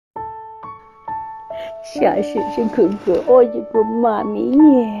Sasha's a good girl. Oh, she's a good mommy.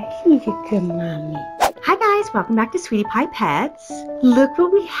 Yeah, she's a good mommy. Hi guys, welcome back to Sweetie Pie Pets. Look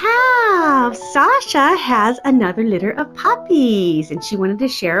what we have! Sasha has another litter of puppies and she wanted to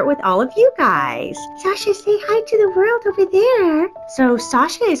share it with all of you guys. Sasha, say hi to the world over there. So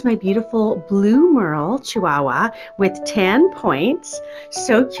Sasha is my beautiful blue merle Chihuahua with tan points.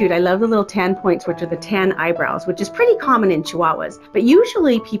 So cute. I love the little tan points, which are the tan eyebrows, which is pretty common in Chihuahuas. But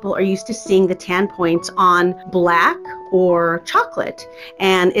usually people are used to seeing the tan points on black or chocolate,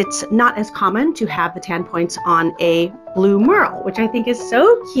 and it's not as common to have the tan points on a blue merle, which I think is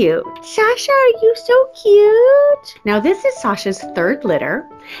so cute. Sasha, are you so cute? Now this is Sasha's third litter,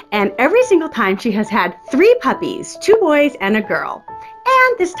 and every single time she has had 3 puppies, 2 boys and a girl.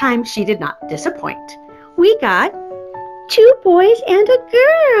 And this time she did not disappoint. We got 2 boys and a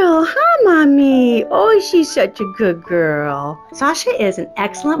girl. Huh, Mommy? Oh, she's such a good girl. Sasha is an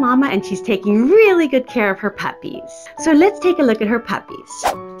excellent mama and she's taking really good care of her puppies. So let's take a look at her puppies.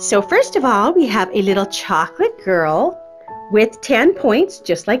 So first of all, we have a little chocolate girl with 10 points,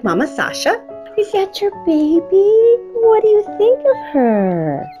 just like Mama Sasha. Is that your baby? What do you think of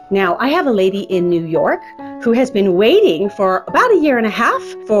her? Now, I have a lady in New York who has been waiting for about 1.5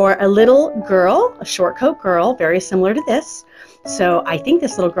 years for a little girl, a short coat girl, very similar to this. So I think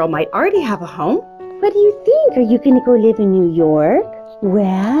this little girl might already have a home. What do you think? Are you going to go live in New York?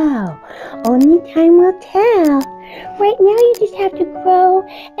 Wow, only time will tell. Right now you just have to grow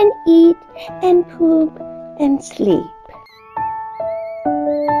and eat and poop and sleep.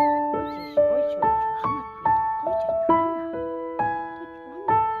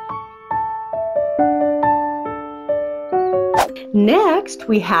 Next,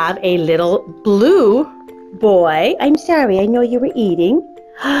 we have a little blue boy. I'm sorry, I know you were eating.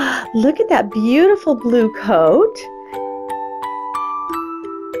 Look at that beautiful blue coat.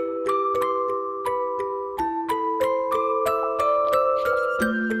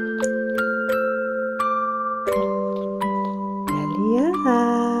 Belly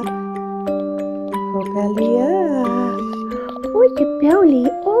up. Oh, belly up. Oh, your belly.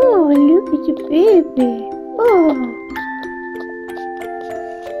 Oh, look at your baby. Oh.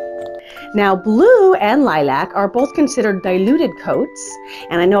 Now, blue and lilac are both considered diluted coats,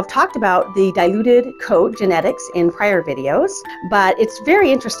 and I know I've talked about the diluted coat genetics in prior videos, but it's very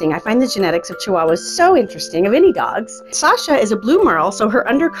interesting. I find the genetics of Chihuahuas so interesting, of any dogs. Sasha is a blue merle, so her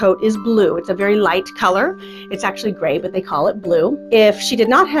undercoat is blue. It's a very light color. It's actually gray, but they call it blue. If she did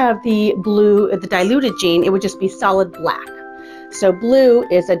not have the diluted gene, it would just be solid black. So blue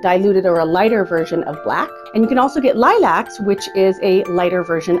is a diluted or a lighter version of black. And you can also get lilacs, which is a lighter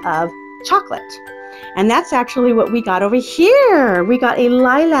version of chocolate. And that's actually what we got over here. We got a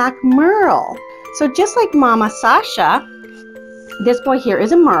lilac merle. So just like Mama Sasha, this boy here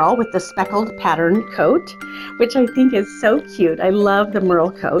is a merle with the speckled pattern coat, which I think is so cute. I love the merle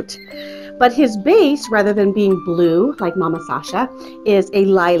coat. But his base, rather than being blue like Mama Sasha, is a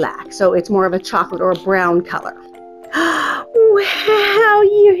lilac. So it's more of a chocolate or a brown color. Wow,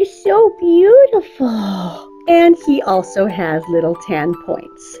 you're so beautiful. And he also has little tan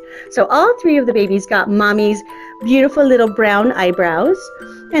points. So all 3 of the babies got Mommy's beautiful little brown eyebrows,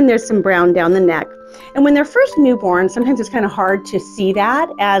 and there's some brown down the neck. And when they're first newborn, sometimes it's kind of hard to see that.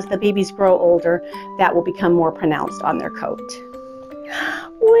 As the babies grow older, that will become more pronounced on their coat.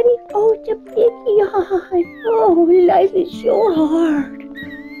 Oh, it's a big yawn. Oh, life is so hard.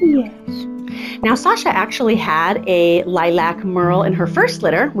 Yes. Now, Sasha actually had a lilac merle in her first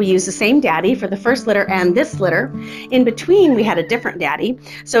litter. We used the same daddy for the first litter and this litter. In between, we had a different daddy.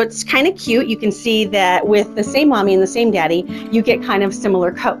 So it's kind of cute. You can see that with the same mommy and the same daddy, you get kind of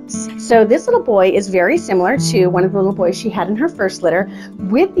similar coats. So this little boy is very similar to one of the little boys she had in her first litter,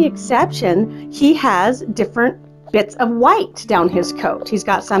 with the exception he has different bits of white down his coat. He's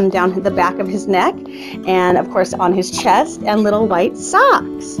got some down the back of his neck and of course on his chest, and little white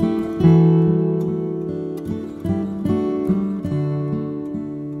socks.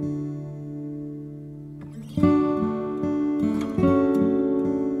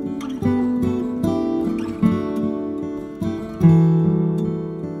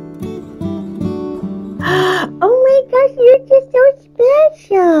 Oh my gosh, you're just so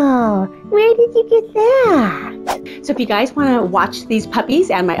special. Where did you get that? So if you guys want to watch these puppies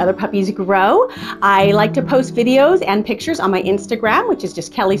and my other puppies grow, I like to post videos and pictures on my Instagram, which is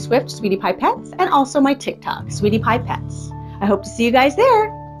just Kelly Swift, Sweetie Pie Pets, and also my TikTok, Sweetie Pie Pets. I hope to see you guys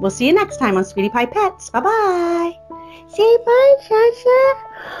there. We'll see you next time on Sweetie Pie Pets. Bye-bye. Say bye, Sasha.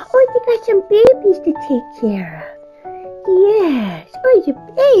 Oh, you got some babies to take care of. Yes. Oh, your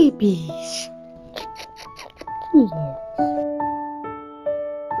babies. Yes.